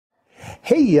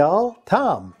Hey y'all,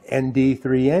 Tom,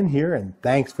 ND3N here, and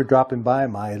thanks for dropping by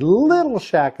my little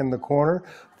shack in the corner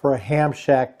for a ham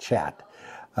shack chat.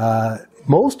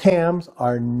 Most hams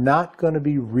are not going to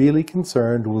be really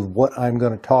concerned with what I'm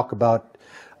going to talk about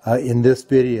in this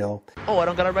video. Oh, I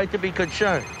don't got a right to be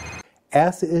concerned.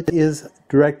 As it is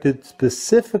directed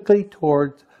specifically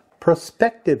towards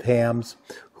prospective hams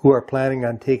who are planning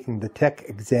on taking the tech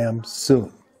exam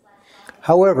soon.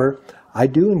 However, I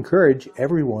do encourage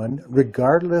everyone,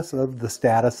 regardless of the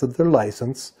status of their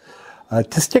license,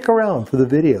 to stick around for the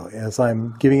video as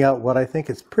I'm giving out what I think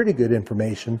is pretty good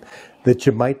information that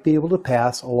you might be able to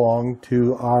pass along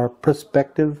to our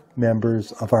prospective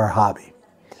members of our hobby.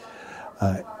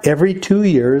 Every 2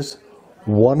 years,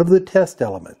 one of the test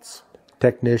elements,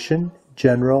 Technician,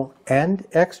 General, and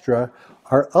Extra,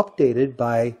 are updated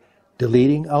by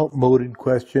deleting outmoded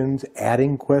questions,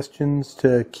 adding questions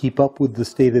to keep up with the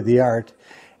state of the art,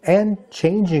 and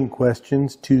changing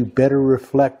questions to better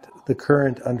reflect the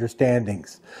current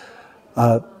understandings.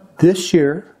 This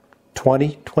year,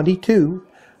 2022,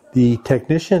 the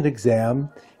technician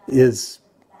exam is,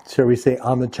 shall we say,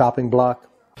 on the chopping block.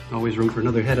 Always room for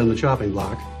another head on the chopping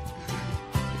block.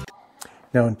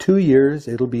 Now in 2 years,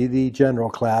 it'll be the general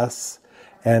class,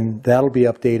 and that'll be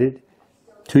updated.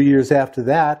 2 years after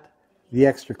that, the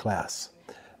extra class.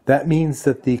 That means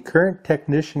that the current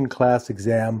technician class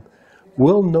exam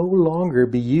will no longer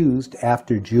be used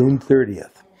after June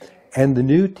 30th, and the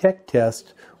new tech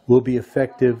test will be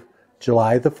effective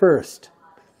July the 1st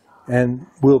and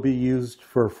will be used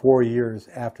for 4 years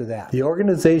after that. The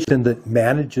organization that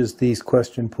manages these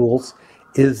question pools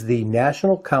is the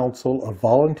National Council of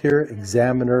Volunteer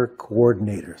Examiner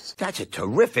Coordinators. That's a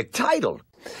terrific title.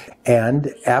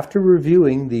 And after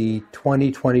reviewing the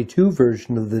 2022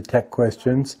 version of the tech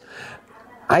questions,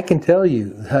 I can tell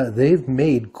you they've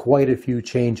made quite a few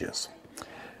changes.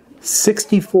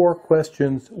 64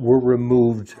 questions were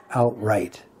removed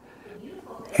outright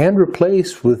and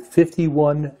replaced with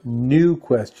 51 new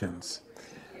questions.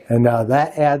 And now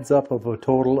that adds up of a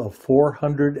total of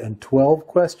 412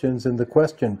 questions in the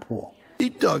question pool. He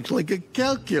talks like a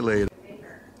calculator.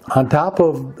 On top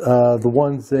of the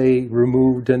ones they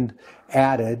removed and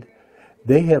added,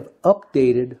 they have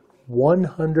updated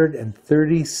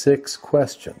 136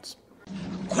 questions.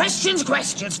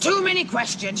 Questions, too many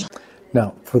questions.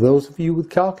 Now, for those of you with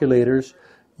calculators,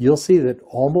 you'll see that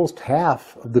almost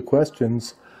half of the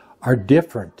questions are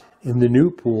different in the new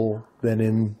pool than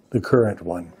in the current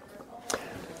one.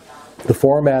 The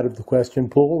format of the question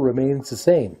pool remains the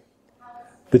same.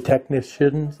 The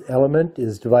technician element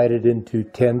is divided into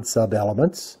 10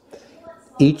 sub-elements.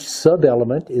 Each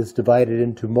sub-element is divided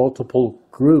into multiple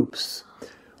groups,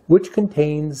 which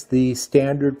contains the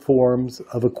standard forms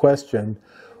of a question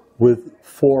with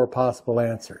 4 possible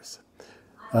answers.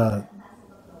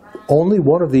 Only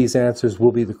one of these answers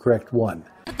will be the correct one.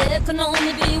 There can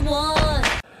only be one.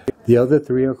 The other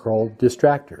 3 are called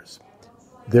distractors.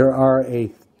 There are a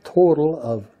total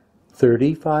of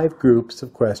 35 groups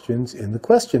of questions in the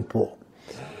question pool,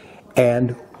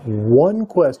 and one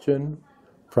question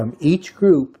from each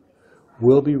group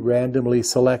will be randomly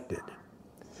selected.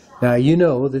 Now you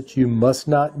know that you must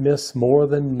not miss more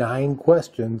than 9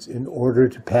 questions in order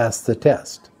to pass the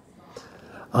test.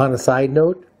 On a side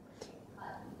note,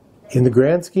 in the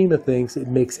grand scheme of things, it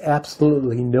makes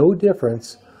absolutely no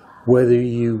difference whether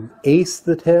you ace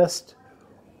the test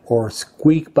or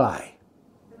squeak by.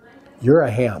 You're a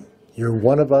ham. You're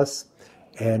one of us,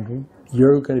 and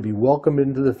you're going to be welcomed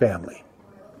into the family.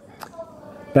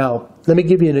 Now, let me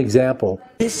give you an example.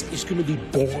 This is going to be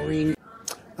boring.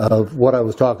 Of what I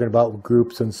was talking about with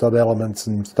groups and sub-elements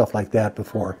and stuff like that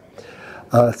before.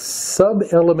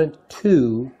 Sub-element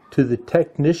 2 to the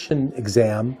technician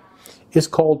exam is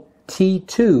called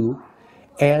T2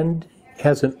 and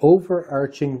has an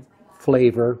overarching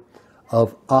flavor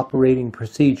of operating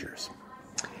procedures.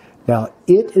 Now,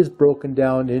 it is broken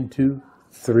down into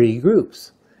 3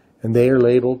 groups, and they are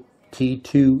labeled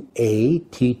T2A,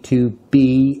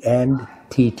 T2B, and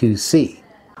T2C.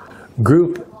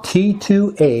 Group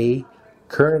T2A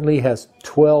currently has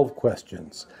 12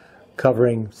 questions,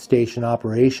 covering station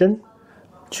operation,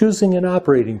 choosing an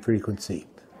operating frequency,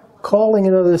 calling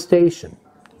another station,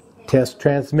 test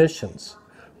transmissions,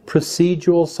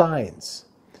 procedural signs,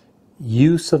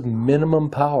 use of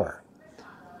minimum power,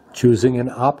 choosing an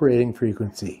operating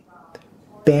frequency,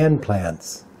 band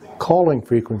plans, calling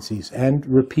frequencies, and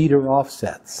repeater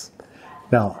offsets.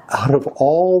 Now, out of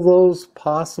all those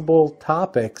possible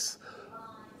topics,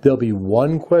 there'll be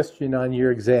one question on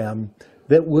your exam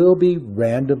that will be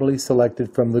randomly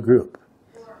selected from the group.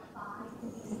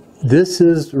 This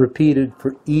is repeated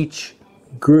for each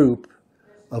group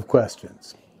of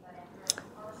questions.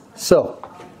 So,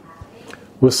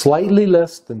 with slightly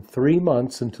less than 3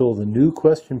 months until the new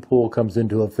question pool comes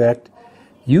into effect,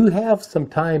 you have some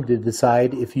time to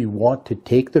decide if you want to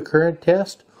take the current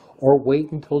test or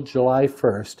wait until July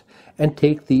 1st and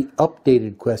take the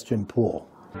updated question pool.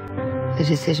 The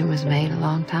decision was made a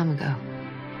long time ago.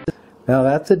 Now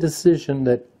that's a decision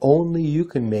that only you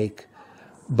can make,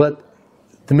 but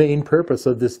the main purpose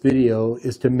of this video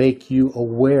is to make you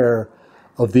aware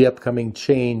of the upcoming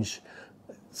change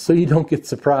so you don't get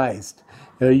surprised.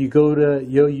 You go to,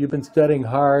 you've been studying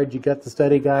hard, you got the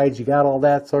study guides, you got all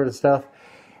that sort of stuff,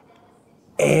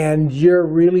 and you're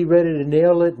really ready to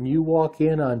nail it, and you walk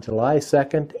in on July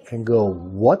 2nd and go,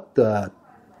 what the,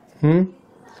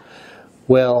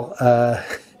 Well,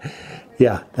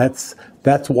 yeah, that's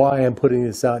why I'm putting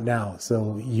this out now.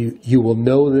 So you will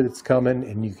know that it's coming,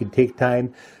 and you can take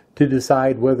time to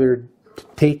decide whether to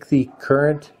take the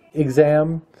current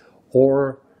exam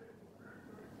or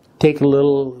take a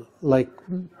little, like,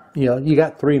 you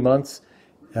got 3 months.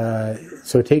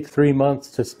 So take 3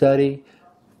 months to study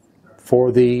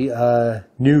for the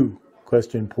new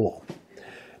question pool.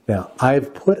 Now,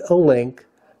 I've put a link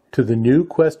to the new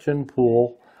question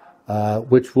pool,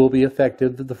 which will be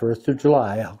effective the 1st of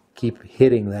July. I'll keep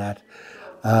hitting that.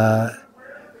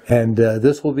 And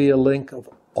this will be a link of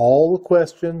all the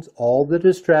questions, all the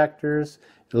distractors.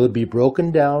 It'll be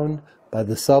broken down by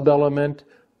the sub-element,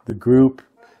 the group,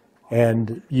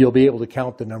 and you'll be able to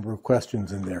count the number of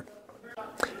questions in there.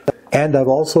 And I've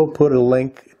also put a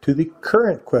link to the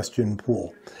current question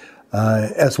pool,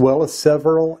 as well as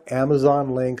several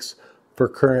Amazon links for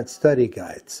current study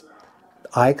guides.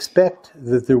 I expect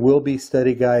that there will be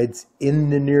study guides in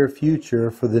the near future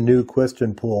for the new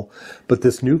question pool, but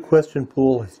this new question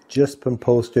pool has just been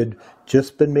posted,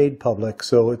 just been made public,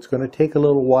 so it's going to take a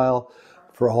little while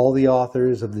for all the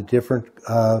authors of the different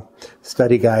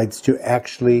study guides to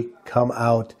actually come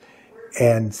out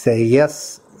and say,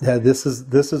 yes, this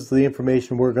is the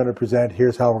information we're going to present,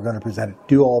 here's how we're going to present it,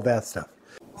 do all that stuff.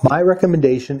 My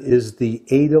recommendation is the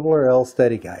ARRL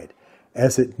study guide,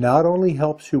 as it not only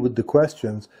helps you with the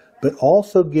questions, but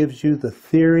also gives you the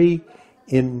theory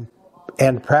and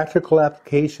practical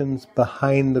applications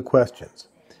behind the questions.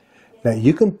 Now,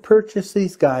 you can purchase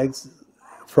these guides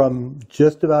from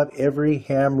just about every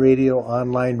ham radio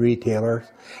online retailer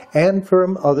and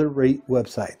from other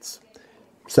websites,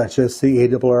 such as the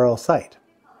ARRL site.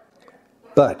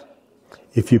 But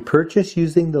if you purchase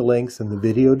using the links in the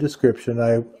video description,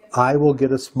 I will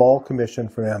get a small commission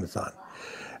from Amazon.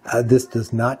 This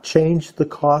does not change the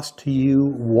cost to you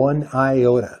one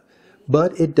iota,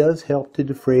 but it does help to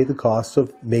defray the costs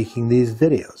of making these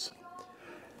videos.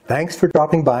 Thanks for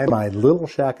dropping by my little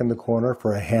shack in the corner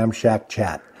for a ham shack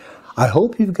chat. I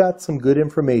hope you've got some good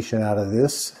information out of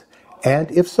this,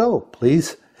 and if so,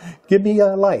 please give me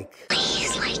a like.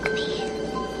 Please like me.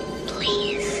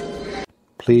 Please.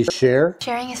 Please share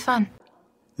Sharing is fun.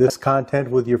 this content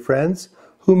with your friends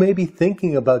who may be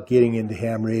thinking about getting into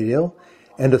ham radio,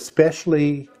 and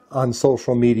especially on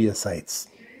social media sites.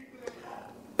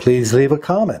 Please leave a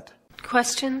comment.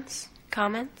 Questions?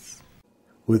 Comments?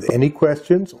 With any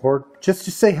questions, or just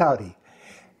to say howdy.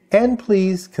 And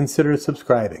please consider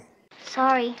subscribing.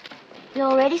 Sorry, you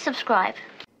already subscribed.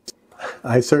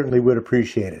 I certainly would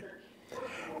appreciate it.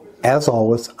 As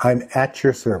always, I'm at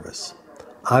your service.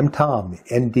 I'm Tom,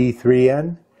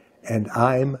 ND3N, and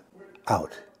I'm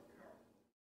out.